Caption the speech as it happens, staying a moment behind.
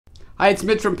Hi, it's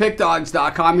Mitch from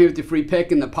Pickdawgz.com here with the free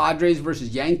pick in the Padres versus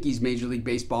Yankees Major League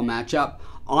Baseball matchup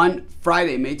on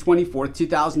Friday, May 24th,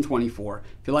 2024.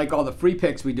 If you like all the free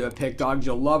picks we do at Pick Dawgz,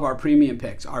 you'll love our premium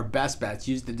picks, our best bets.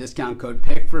 Use the discount code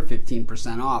PICK for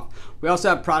 15% off. We also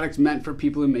have products meant for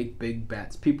people who make big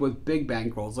bets, people with big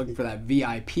bankrolls looking for that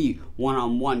VIP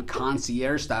one-on-one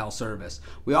concierge style service.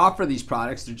 We offer these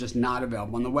products, they're just not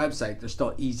available on the website. They're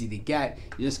still easy to get.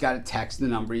 You just got to text the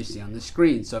number you see on the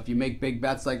screen. So if you make big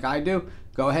bets like I do,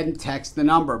 go ahead and text the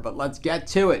number. But let's get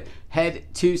to it. Head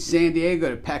to San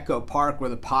Diego to Petco Park where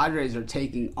the Padres are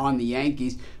taking on the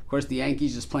Yankees. Of course, the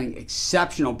Yankees just playing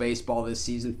exceptional baseball this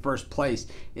season, first place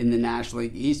in the National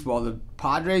League East, while the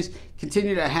Padres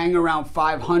continue to hang around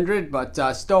 500, but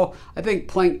still, I think,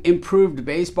 playing improved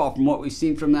baseball from what we've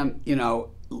seen from them,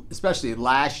 especially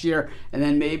last year, and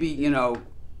then maybe,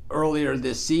 earlier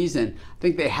this season. I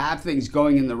think they have things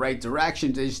going in the right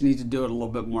direction. They just need to do it a little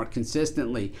bit more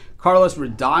consistently. Carlos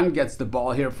Rodon gets the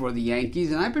ball here for the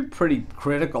Yankees, and I've been pretty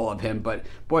critical of him, but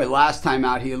boy, last time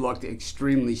out he looked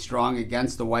extremely strong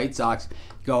against the White Sox,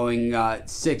 going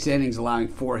 6 innings, allowing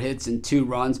 4 hits and 2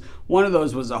 runs. One of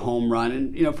those was a home run,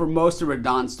 and for most of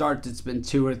Rodon's starts, it's been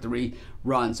 2 or 3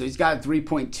 runs. So he's got a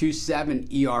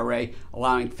 3.27 ERA,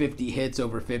 allowing 50 hits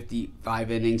over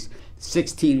 55 innings,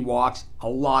 16 walks, a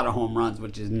lot of home runs,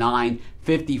 which is 9,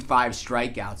 55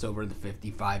 strikeouts over the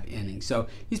 55 innings. So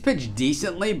he's pitched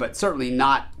decently, but certainly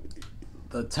not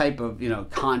the type of,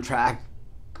 contract,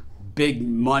 big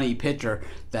money pitcher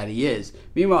that he is.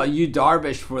 Meanwhile, Yu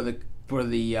Darvish for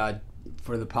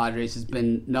the Padres has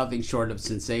been nothing short of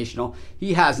sensational.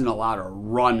 He hasn't allowed a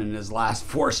run in his last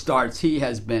 4 starts. He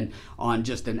has been on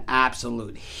just an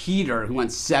absolute heater. He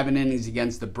went 7 innings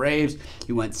against the Braves.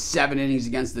 He went 7 innings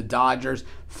against the Dodgers,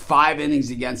 5 innings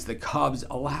against the Cubs,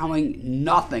 allowing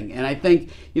nothing. And I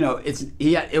think,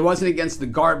 it wasn't against the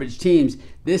garbage teams.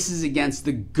 This is against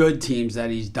the good teams that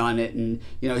he's done it. And,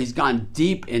 he's gone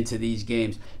deep into these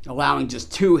games, allowing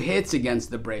just 2 hits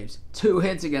against the Braves, 2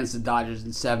 hits against the Dodgers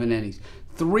in 7 innings,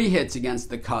 3 hits against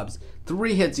the Cubs,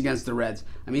 3 hits against the Reds.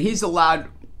 I mean, he's allowed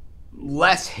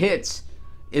less hits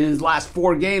in his last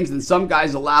 4 games than some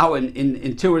guys allow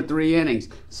in 2 or 3 innings.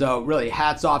 So really,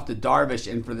 hats off to Darvish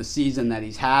and for the season that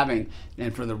he's having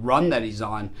and for the run that he's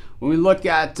on. When we look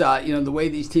at the way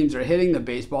these teams are hitting the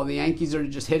baseball, the Yankees are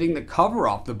just hitting the cover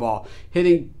off the ball,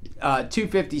 hitting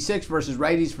 256 versus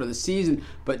righties for the season,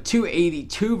 but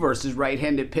 282 versus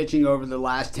right-handed pitching over the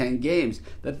last 10 games.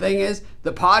 The thing is,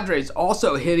 the Padres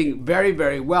also hitting very,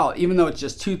 very well, even though it's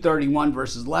just 231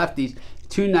 versus lefties,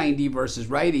 290 versus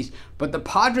righties. But the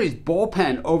Padres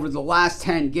bullpen over the last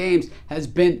 10 games has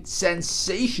been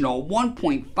sensational.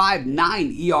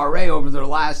 1.59 ERA over their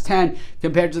last 10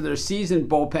 compared to their season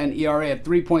bullpen ERA of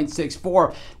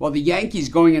 3.64, while the Yankees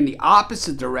going in the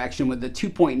opposite direction with a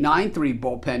 2.93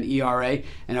 bullpen ERA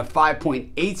and a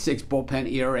 5.86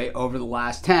 bullpen ERA over the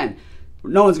last 10.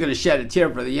 No one's going to shed a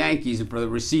tear for the Yankees and for the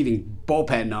receding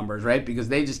bullpen numbers, right? Because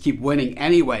they just keep winning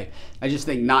anyway. I just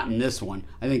think not in this one.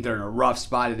 I think they're in a rough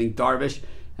spot. I think Darvish,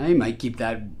 he might keep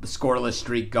that scoreless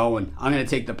streak going. I'm going to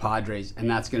take the Padres, and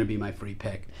that's going to be my free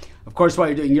pick. Of course, while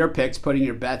you're doing your picks, putting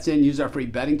your bets in, use our free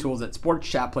betting tools at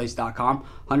sportschatplace.com.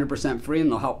 100% free, and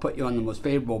they'll help put you on the most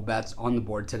favorable bets on the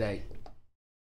board today.